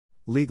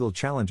Legal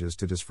challenges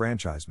to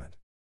disfranchisement.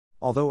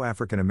 Although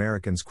African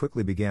Americans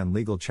quickly began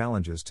legal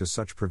challenges to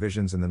such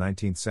provisions in the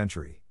 19th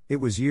century, it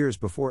was years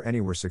before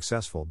any were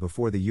successful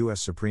before the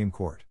U.S. Supreme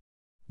Court.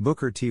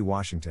 Booker T.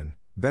 Washington,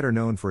 better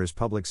known for his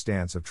public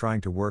stance of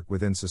trying to work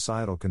within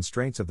societal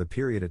constraints of the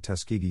period at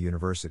Tuskegee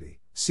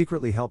University,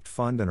 secretly helped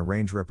fund and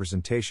arrange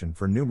representation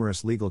for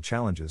numerous legal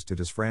challenges to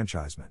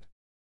disfranchisement.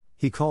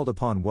 He called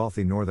upon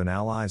wealthy Northern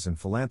allies and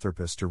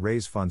philanthropists to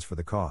raise funds for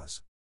the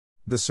cause.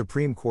 The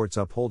Supreme Court's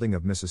upholding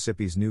of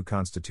Mississippi's new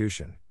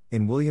constitution,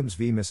 in Williams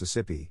v.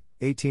 Mississippi,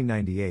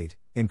 1898,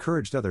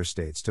 encouraged other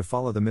states to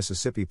follow the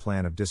Mississippi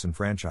Plan of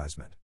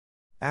Disenfranchisement.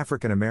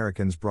 African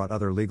Americans brought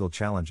other legal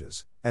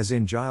challenges, as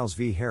in Giles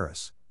v.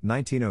 Harris,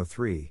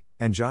 1903,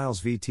 and Giles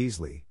v.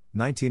 Teasley,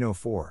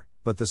 1904,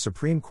 but the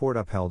Supreme Court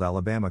upheld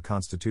Alabama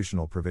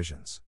constitutional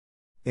provisions.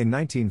 In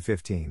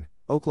 1915,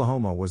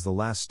 Oklahoma was the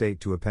last state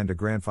to append a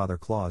grandfather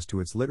clause to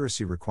its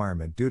literacy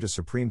requirement due to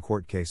Supreme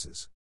Court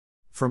cases.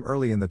 From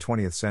early in the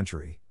 20th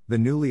century, the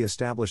newly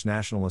established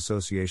National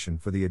Association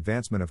for the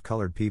Advancement of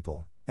Colored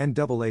People,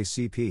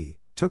 NAACP,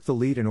 took the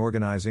lead in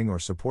organizing or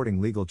supporting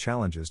legal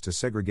challenges to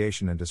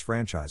segregation and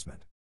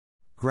disfranchisement.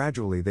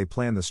 Gradually they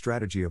planned the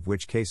strategy of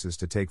which cases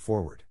to take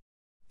forward.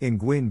 In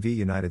Gwynne v.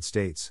 United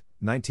States,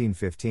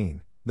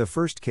 1915, the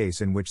first case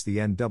in which the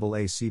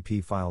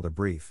NAACP filed a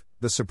brief,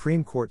 the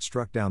Supreme Court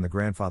struck down the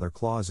grandfather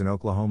clause in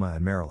Oklahoma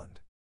and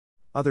Maryland.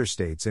 Other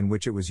states in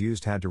which it was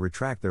used had to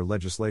retract their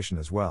legislation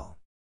as well.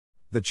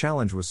 The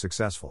challenge was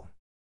successful.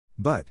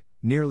 But,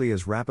 nearly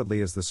as rapidly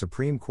as the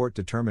Supreme Court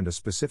determined a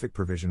specific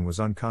provision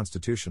was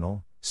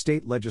unconstitutional,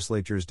 state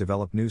legislatures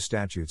developed new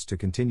statutes to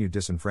continue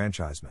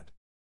disenfranchisement.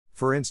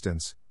 For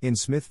instance, in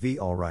Smith v.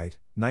 Allwright,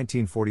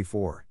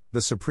 1944,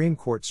 the Supreme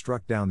Court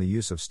struck down the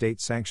use of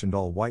state-sanctioned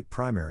all-white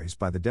primaries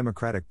by the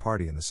Democratic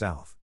Party in the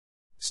South.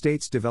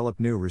 States developed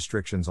new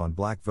restrictions on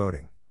black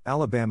voting.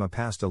 Alabama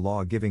passed a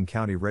law giving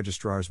county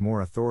registrars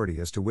more authority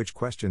as to which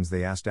questions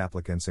they asked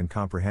applicants in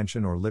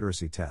comprehension or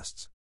literacy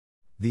tests.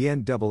 The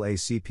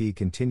NAACP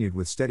continued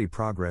with steady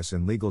progress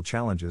in legal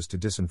challenges to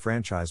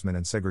disenfranchisement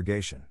and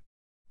segregation.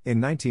 In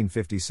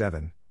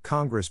 1957,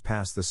 Congress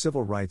passed the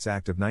Civil Rights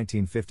Act of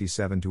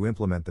 1957 to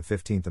implement the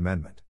 15th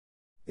Amendment.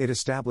 It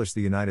established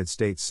the United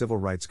States Civil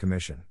Rights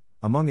Commission.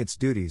 Among its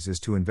duties is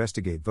to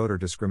investigate voter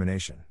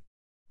discrimination.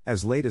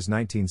 As late as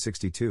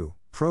 1962,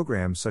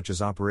 programs such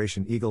as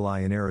Operation Eagle Eye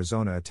in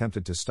Arizona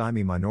attempted to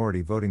stymie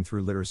minority voting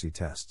through literacy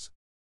tests.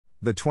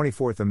 The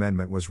 24th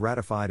Amendment was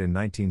ratified in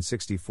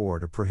 1964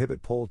 to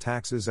prohibit poll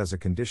taxes as a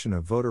condition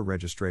of voter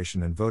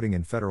registration and voting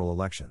in federal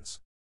elections.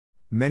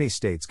 Many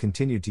states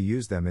continued to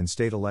use them in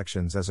state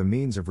elections as a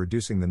means of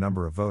reducing the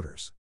number of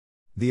voters.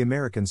 The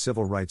American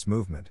Civil Rights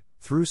Movement,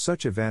 through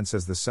such events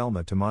as the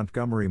Selma to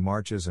Montgomery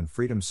marches and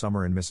Freedom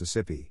Summer in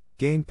Mississippi,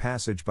 gained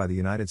passage by the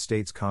United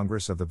States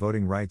Congress of the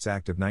Voting Rights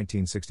Act of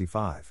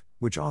 1965,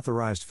 which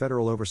authorized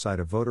federal oversight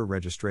of voter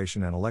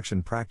registration and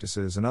election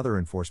practices and other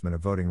enforcement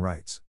of voting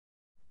rights.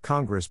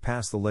 Congress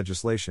passed the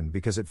legislation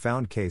because it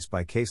found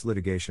case-by-case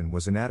litigation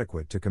was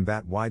inadequate to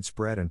combat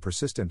widespread and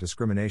persistent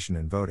discrimination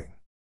in voting.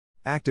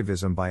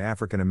 Activism by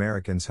African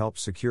Americans helped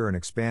secure an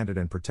expanded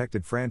and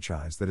protected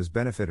franchise that has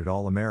benefited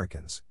all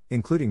Americans,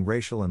 including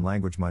racial and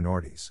language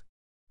minorities.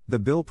 The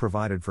bill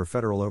provided for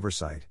federal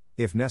oversight,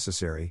 if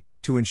necessary,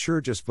 to ensure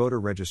just voter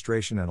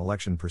registration and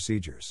election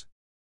procedures.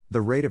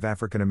 The rate of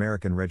African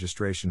American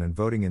registration and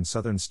voting in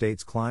southern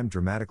states climbed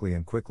dramatically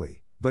and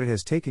quickly, but it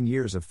has taken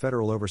years of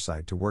federal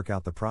oversight to work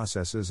out the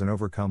processes and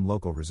overcome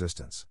local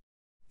resistance.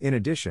 In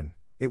addition,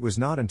 it was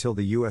not until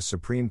the U.S.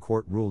 Supreme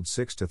Court ruled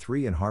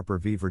 6-3 in Harper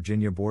v.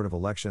 Virginia Board of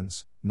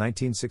Elections,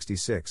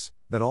 1966,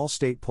 that all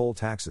state poll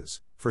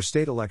taxes, for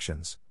state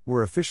elections,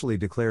 were officially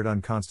declared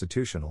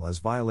unconstitutional as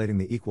violating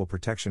the Equal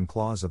Protection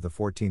Clause of the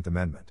 14th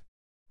Amendment.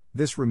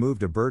 This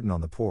removed a burden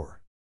on the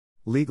poor.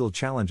 Legal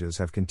challenges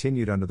have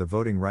continued under the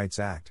Voting Rights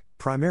Act,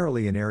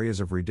 primarily in areas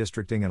of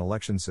redistricting and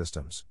election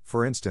systems,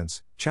 for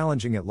instance,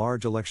 challenging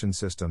at-large election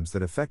systems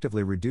that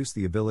effectively reduce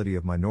the ability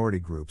of minority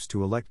groups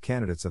to elect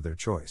candidates of their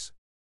choice.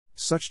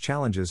 Such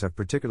challenges have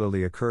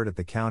particularly occurred at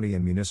the county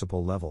and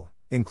municipal level,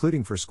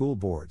 including for school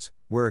boards,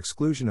 where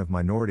exclusion of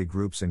minority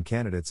groups and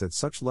candidates at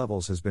such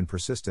levels has been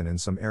persistent in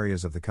some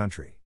areas of the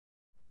country.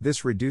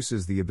 This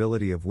reduces the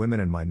ability of women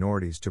and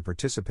minorities to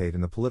participate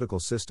in the political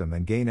system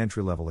and gain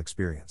entry-level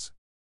experience.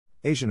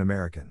 Asian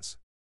Americans.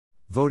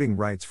 Voting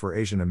rights for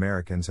Asian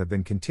Americans have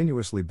been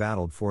continuously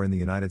battled for in the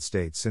United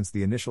States since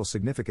the initial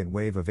significant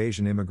wave of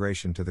Asian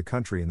immigration to the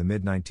country in the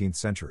mid-19th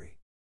century.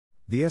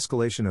 The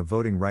escalation of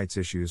voting rights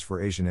issues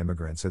for Asian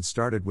immigrants had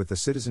started with the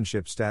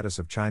citizenship status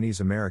of Chinese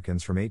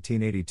Americans from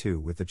 1882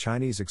 with the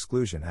Chinese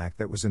Exclusion Act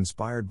that was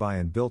inspired by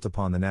and built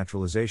upon the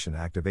Naturalization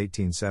Act of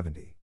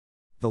 1870.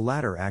 The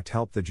latter act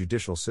helped the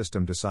judicial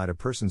system decide a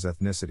person's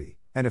ethnicity,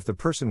 and if the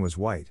person was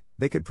white,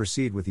 they could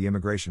proceed with the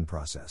immigration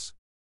process.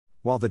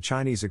 While the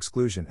Chinese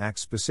Exclusion Act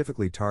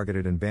specifically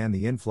targeted and banned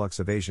the influx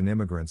of Asian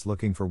immigrants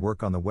looking for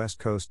work on the West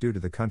Coast due to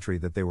the country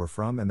that they were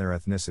from and their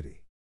ethnicity.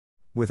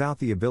 Without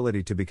the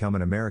ability to become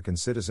an American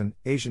citizen,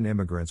 Asian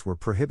immigrants were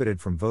prohibited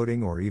from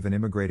voting or even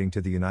immigrating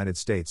to the United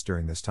States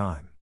during this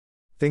time.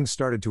 Things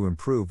started to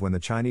improve when the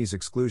Chinese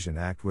Exclusion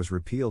Act was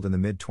repealed in the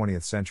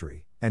mid-20th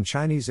century, and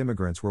Chinese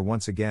immigrants were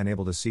once again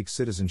able to seek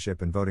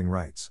citizenship and voting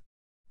rights.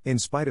 In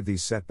spite of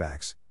these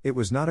setbacks, it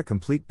was not a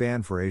complete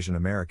ban for Asian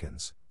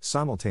Americans.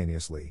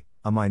 Simultaneously,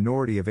 a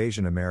minority of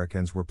Asian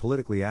Americans were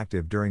politically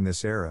active during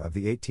this era of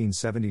the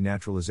 1870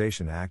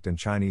 Naturalization Act and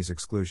Chinese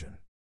exclusion.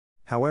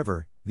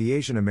 However, the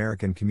Asian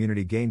American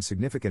community gained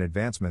significant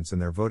advancements in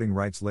their voting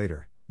rights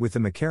later, with the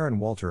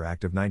McCarran-Walter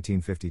Act of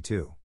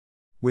 1952.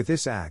 With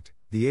this act,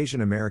 the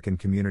Asian American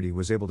community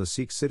was able to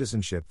seek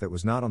citizenship that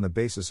was not on the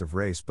basis of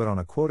race but on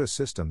a quota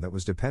system that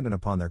was dependent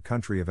upon their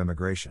country of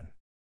immigration.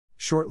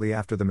 Shortly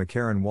after the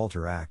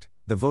McCarran-Walter Act,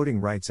 the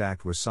Voting Rights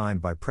Act was signed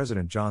by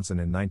President Johnson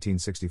in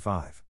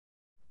 1965.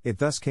 It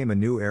thus came a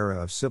new era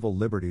of civil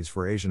liberties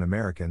for Asian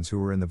Americans who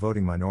were in the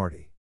voting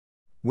minority.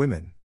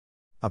 Women.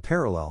 A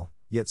parallel,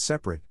 yet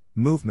separate,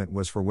 movement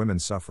was for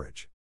women's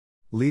suffrage.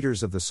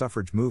 Leaders of the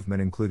suffrage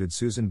movement included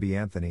Susan B.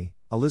 Anthony,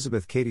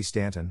 Elizabeth Cady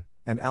Stanton,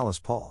 and Alice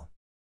Paul.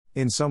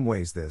 In some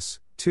ways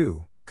this,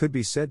 too, could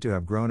be said to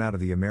have grown out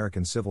of the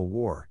American Civil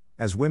War,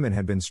 as women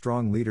had been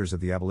strong leaders of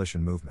the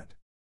abolition movement.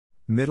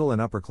 Middle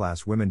and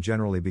upper-class women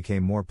generally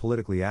became more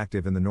politically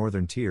active in the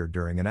Northern Tier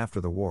during and after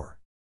the war.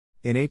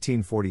 In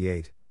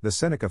 1848, the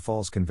Seneca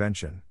Falls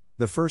Convention,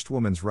 the first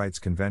women's rights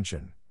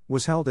convention,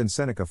 was held in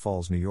Seneca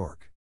Falls, New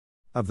York.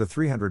 Of the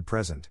 300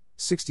 present,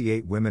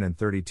 68 women and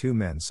 32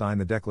 men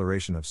signed the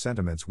Declaration of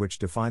Sentiments which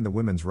defined the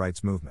women's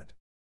rights movement.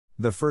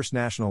 The first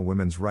National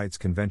Women's Rights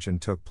Convention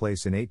took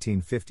place in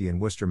 1850 in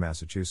Worcester,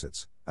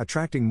 Massachusetts,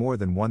 attracting more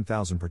than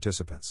 1,000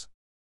 participants.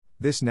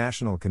 This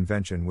national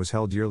convention was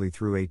held yearly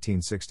through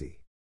 1860.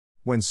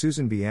 When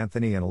Susan B.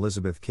 Anthony and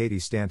Elizabeth Cady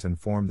Stanton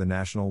formed the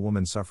National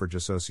Woman Suffrage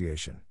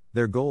Association,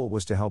 their goal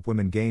was to help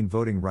women gain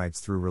voting rights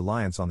through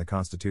reliance on the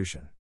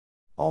Constitution.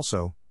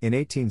 Also, in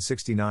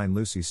 1869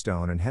 Lucy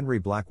Stone and Henry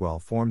Blackwell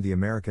formed the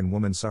American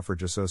Woman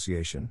Suffrage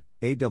Association,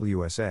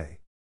 AWSA.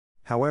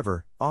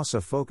 However, ASA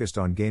focused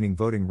on gaining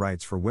voting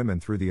rights for women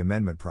through the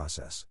amendment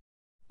process.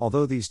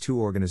 Although these two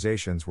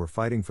organizations were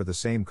fighting for the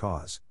same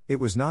cause, it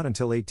was not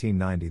until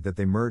 1890 that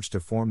they merged to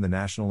form the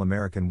National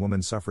American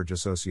Woman Suffrage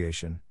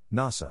Association,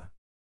 NASA.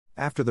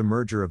 After the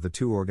merger of the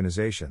two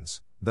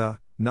organizations, the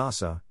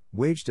NASA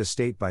waged a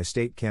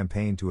state-by-state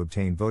campaign to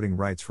obtain voting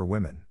rights for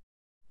women.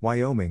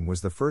 Wyoming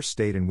was the first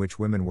state in which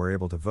women were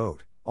able to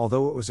vote,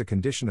 although it was a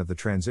condition of the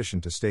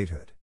transition to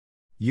statehood.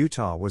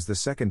 Utah was the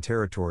second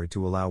territory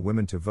to allow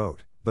women to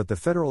vote, but the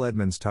federal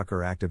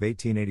Edmunds-Tucker Act of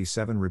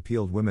 1887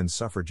 repealed women's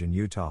suffrage in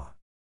Utah.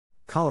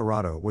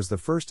 Colorado was the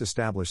first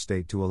established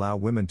state to allow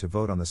women to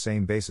vote on the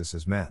same basis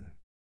as men.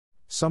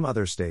 Some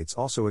other states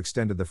also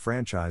extended the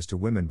franchise to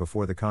women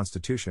before the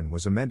Constitution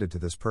was amended to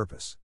this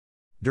purpose.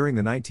 During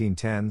the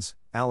 1910s,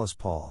 Alice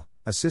Paul,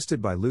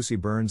 assisted by Lucy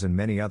Burns and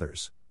many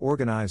others,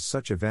 organized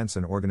such events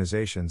and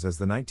organizations as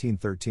the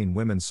 1913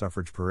 Women's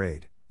Suffrage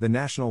Parade, the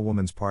National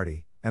Woman's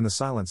Party, and the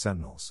Silent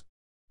Sentinels.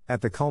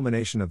 At the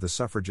culmination of the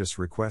suffragists'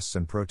 requests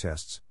and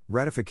protests,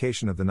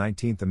 ratification of the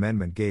 19th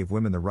Amendment gave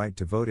women the right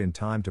to vote in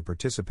time to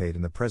participate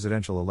in the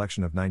presidential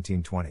election of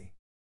 1920.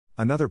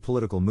 Another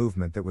political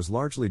movement that was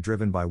largely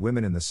driven by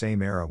women in the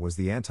same era was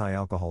the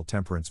anti-alcohol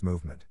temperance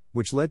movement,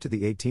 which led to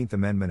the 18th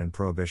Amendment and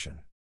Prohibition.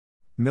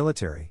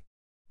 Military.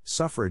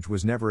 Suffrage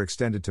was never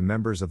extended to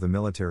members of the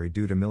military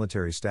due to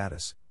military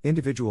status.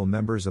 Individual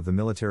members of the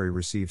military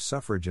received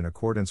suffrage in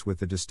accordance with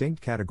the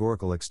distinct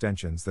categorical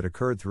extensions that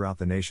occurred throughout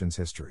the nation's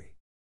history.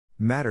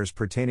 Matters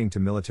pertaining to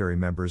military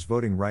members'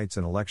 voting rights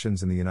in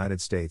elections in the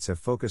United States have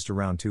focused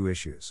around two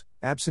issues: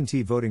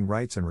 absentee voting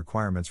rights and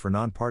requirements for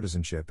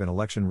nonpartisanship in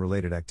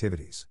election-related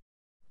activities.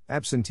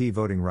 Absentee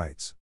voting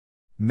rights.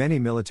 Many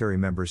military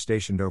members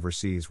stationed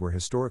overseas were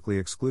historically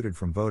excluded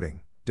from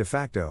voting, de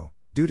facto,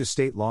 due to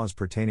state laws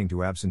pertaining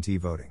to absentee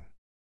voting.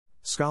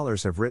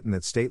 Scholars have written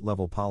that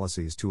state-level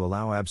policies to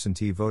allow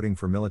absentee voting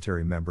for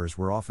military members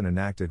were often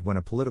enacted when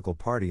a political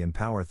party in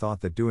power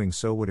thought that doing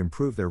so would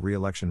improve their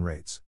re-election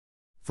rates.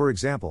 For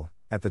example,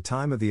 at the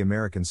time of the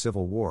American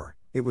Civil War,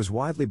 it was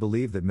widely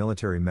believed that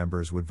military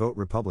members would vote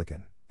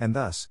Republican, and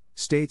thus,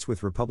 states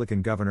with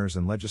Republican governors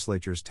and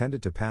legislatures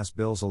tended to pass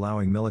bills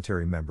allowing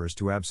military members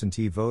to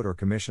absentee vote or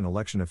commission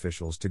election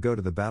officials to go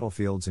to the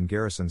battlefields and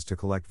garrisons to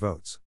collect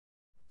votes.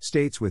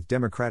 States with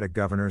Democratic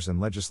governors and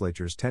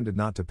legislatures tended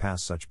not to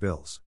pass such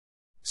bills.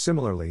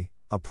 Similarly,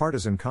 a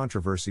partisan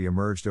controversy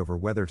emerged over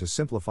whether to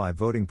simplify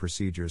voting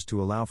procedures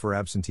to allow for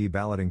absentee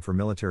balloting for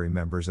military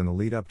members in the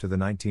lead-up to the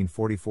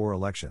 1944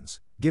 elections,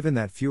 given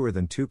that fewer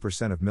than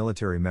 2% of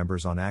military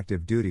members on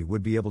active duty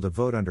would be able to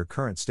vote under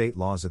current state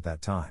laws at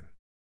that time.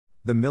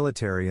 The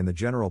military and the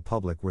general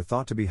public were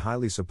thought to be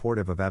highly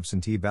supportive of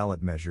absentee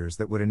ballot measures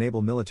that would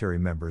enable military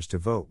members to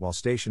vote while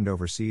stationed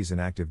overseas in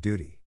active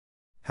duty.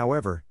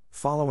 However,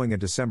 following a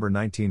December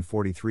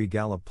 1943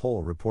 Gallup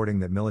poll reporting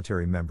that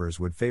military members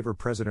would favor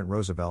President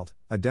Roosevelt,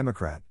 a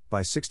Democrat,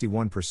 by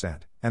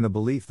 61%, and the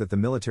belief that the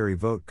military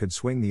vote could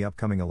swing the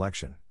upcoming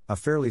election, a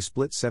fairly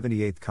split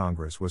 78th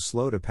Congress was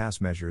slow to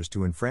pass measures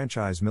to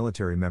enfranchise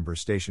military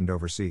members stationed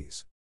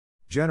overseas.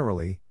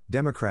 Generally,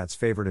 Democrats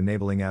favored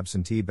enabling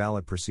absentee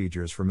ballot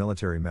procedures for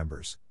military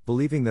members,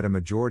 believing that a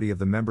majority of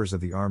the members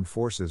of the armed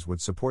forces would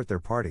support their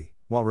party,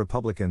 while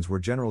Republicans were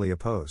generally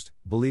opposed,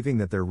 believing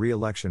that their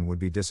re-election would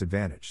be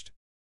disadvantaged.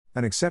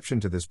 An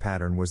exception to this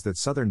pattern was that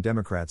Southern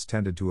Democrats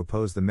tended to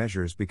oppose the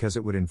measures because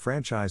it would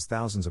enfranchise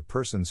thousands of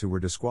persons who were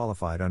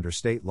disqualified under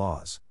state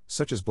laws,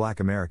 such as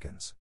Black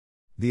Americans.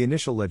 The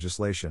initial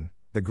legislation,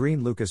 the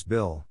Green-Lucas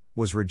Bill,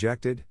 was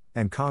rejected,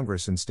 and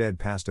Congress instead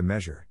passed a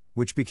measure,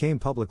 which became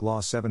Public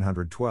Law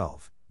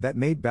 712, that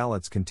made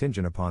ballots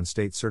contingent upon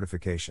state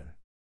certification.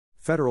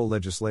 Federal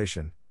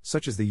legislation,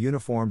 such as the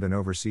Uniformed and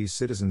Overseas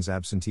Citizens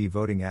Absentee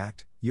Voting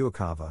Act,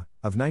 UOCAVA,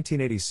 of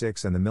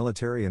 1986 and the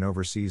Military and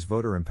Overseas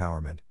Voter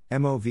Empowerment,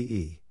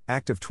 MOVE,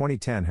 Act of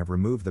 2010 have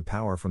removed the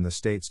power from the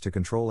states to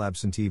control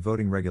absentee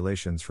voting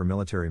regulations for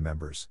military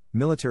members.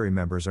 Military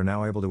members are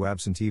now able to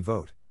absentee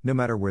vote, no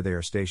matter where they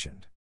are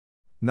stationed.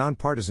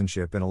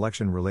 Nonpartisanship in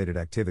election-related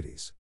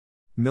activities.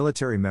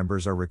 Military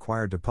members are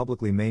required to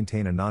publicly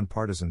maintain a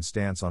nonpartisan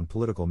stance on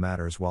political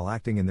matters while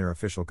acting in their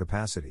official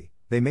capacity.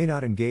 They may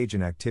not engage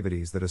in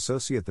activities that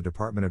associate the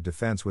Department of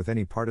Defense with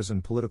any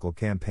partisan political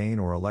campaign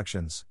or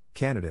elections,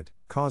 candidate,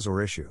 cause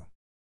or issue.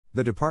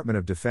 The Department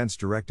of Defense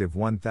Directive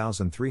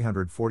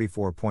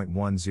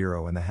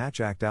 1344.10 and the Hatch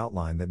Act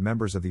outline that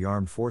members of the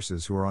armed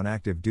forces who are on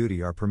active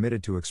duty are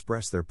permitted to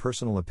express their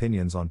personal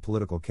opinions on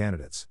political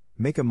candidates,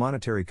 make a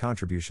monetary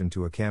contribution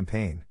to a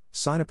campaign,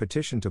 sign a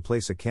petition to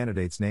place a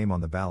candidate's name on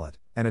the ballot,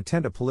 and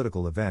attend a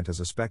political event as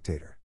a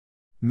spectator.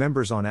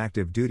 Members on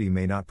active duty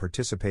may not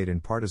participate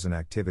in partisan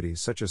activities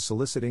such as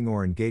soliciting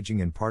or engaging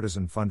in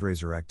partisan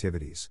fundraiser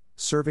activities,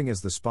 serving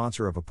as the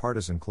sponsor of a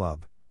partisan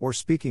club, or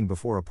speaking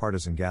before a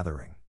partisan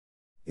gathering.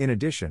 In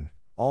addition,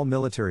 all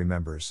military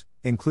members,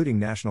 including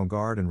National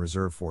Guard and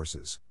Reserve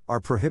Forces, are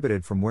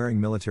prohibited from wearing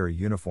military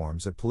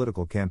uniforms at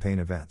political campaign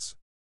events.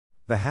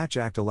 The Hatch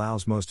Act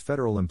allows most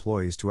federal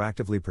employees to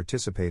actively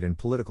participate in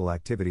political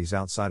activities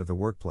outside of the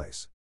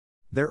workplace.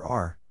 There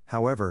are,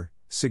 however,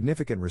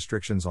 significant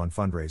restrictions on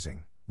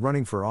fundraising,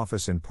 running for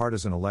office in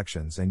partisan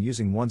elections and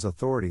using one's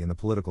authority in the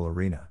political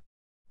arena.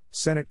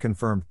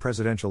 Senate-confirmed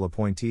presidential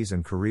appointees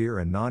and career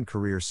and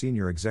non-career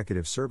senior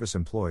executive service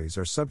employees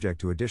are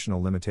subject to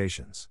additional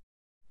limitations.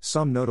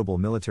 Some notable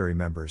military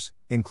members,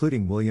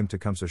 including William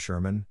Tecumseh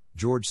Sherman,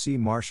 George C.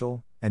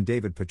 Marshall, and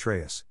David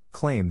Petraeus,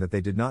 claim that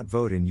they did not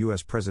vote in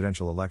U.S.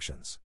 presidential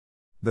elections.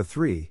 The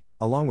three,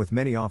 along with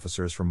many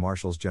officers from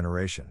Marshall's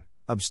generation,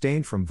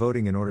 abstained from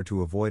voting in order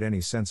to avoid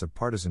any sense of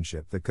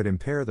partisanship that could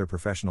impair their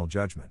professional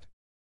judgment.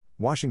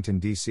 Washington,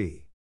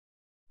 D.C.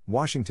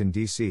 Washington,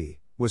 D.C.,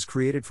 was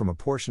created from a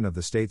portion of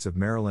the states of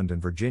Maryland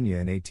and Virginia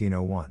in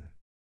 1801.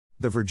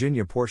 The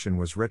Virginia portion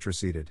was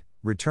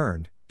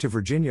returned to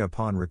Virginia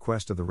upon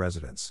request of the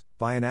residents,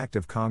 by an act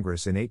of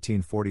Congress in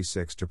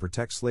 1846 to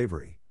protect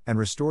slavery, and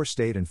restore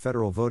state and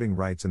federal voting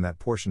rights in that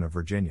portion of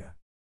Virginia.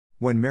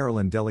 When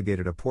Maryland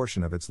delegated a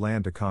portion of its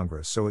land to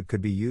Congress so it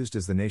could be used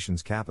as the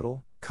nation's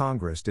capital,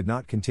 Congress did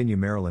not continue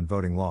Maryland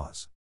voting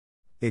laws.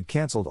 It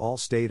canceled all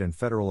state and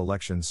federal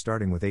elections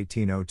starting with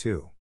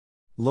 1802.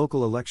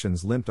 Local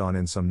elections limped on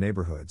in some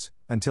neighborhoods,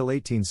 until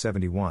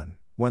 1871,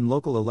 when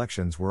local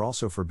elections were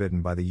also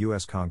forbidden by the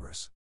U.S.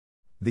 Congress.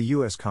 The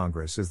U.S.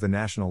 Congress is the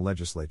national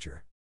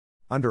legislature.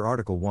 Under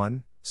Article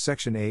 1,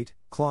 Section 8,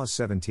 Clause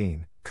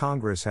 17,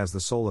 Congress has the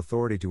sole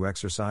authority to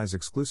exercise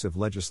exclusive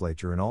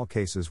legislature in all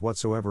cases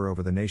whatsoever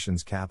over the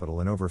nation's capital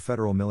and over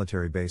federal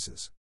military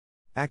bases.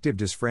 Active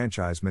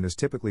disfranchisement is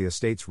typically a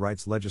states'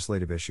 rights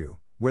legislative issue,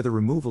 where the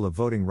removal of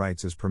voting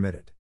rights is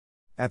permitted.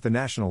 At the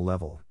national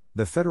level,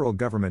 the federal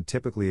government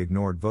typically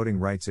ignored voting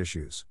rights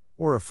issues,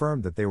 or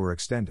affirmed that they were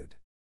extended.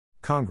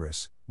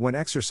 Congress, when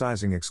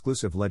exercising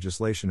exclusive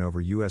legislation over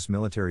U.S.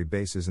 military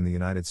bases in the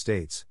United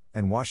States,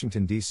 and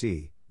Washington,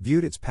 D.C.,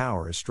 viewed its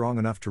power as strong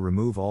enough to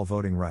remove all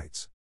voting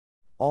rights.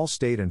 All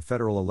state and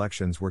federal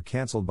elections were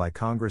canceled by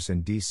Congress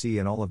in D.C.,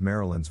 and all of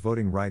Maryland's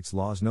voting rights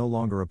laws no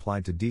longer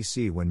applied to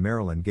D.C. when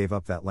Maryland gave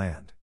up that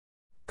land.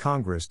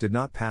 Congress did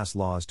not pass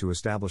laws to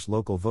establish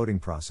local voting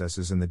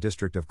processes in the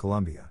District of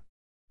Columbia.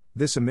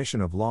 This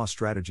omission of law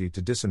strategy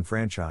to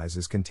disenfranchise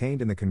is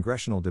contained in the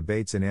congressional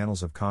debates in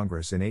Annals of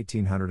Congress in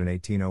 1800 and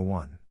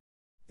 1801.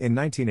 In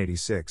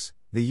 1986,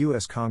 the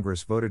U.S.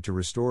 Congress voted to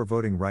restore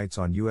voting rights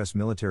on U.S.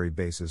 military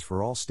bases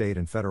for all state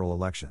and federal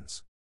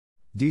elections.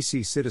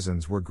 D.C.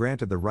 citizens were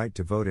granted the right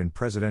to vote in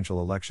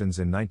presidential elections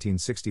in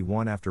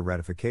 1961 after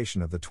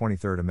ratification of the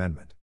 23rd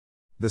Amendment.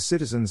 The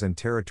citizens and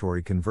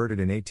territory converted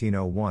in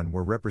 1801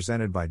 were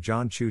represented by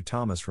John Chew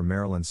Thomas from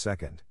Maryland's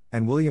 2nd,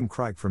 and William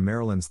Crike from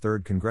Maryland's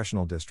 3rd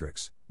congressional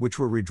districts, which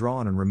were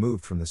redrawn and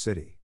removed from the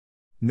city.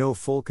 No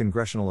full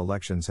congressional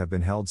elections have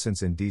been held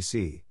since in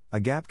D.C., a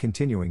gap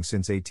continuing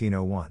since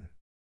 1801.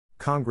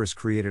 Congress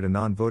created a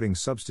non-voting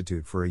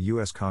substitute for a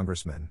U.S.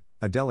 congressman,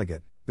 a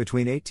delegate,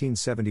 between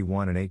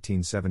 1871 and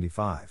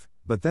 1875,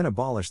 but then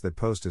abolished that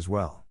post as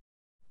well.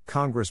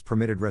 Congress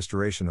permitted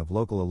restoration of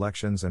local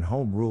elections and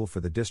home rule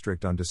for the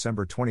district on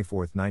December 24,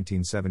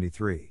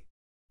 1973.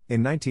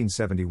 In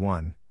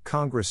 1971,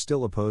 Congress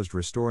still opposed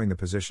restoring the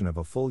position of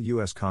a full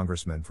U.S.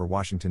 congressman for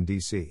Washington,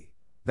 D.C.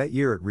 That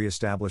year it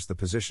re-established the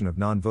position of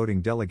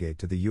non-voting delegate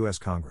to the U.S.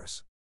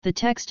 Congress. The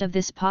text of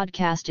this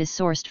podcast is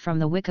sourced from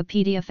the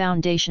Wikipedia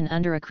Foundation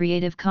under a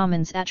Creative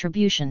Commons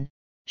Attribution,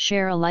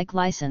 Share Alike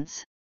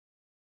license.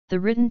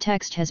 The written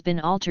text has been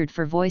altered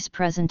for voice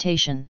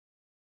presentation.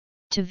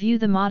 To view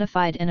the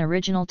modified and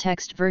original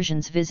text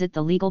versions, visit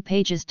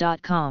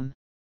thelegalpages.com.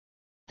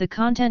 The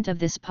content of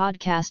this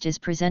podcast is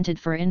presented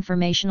for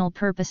informational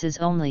purposes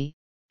only,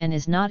 and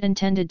is not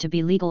intended to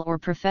be legal or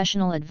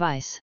professional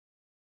advice.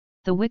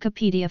 The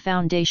Wikipedia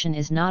Foundation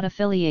is not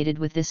affiliated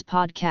with this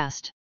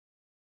podcast.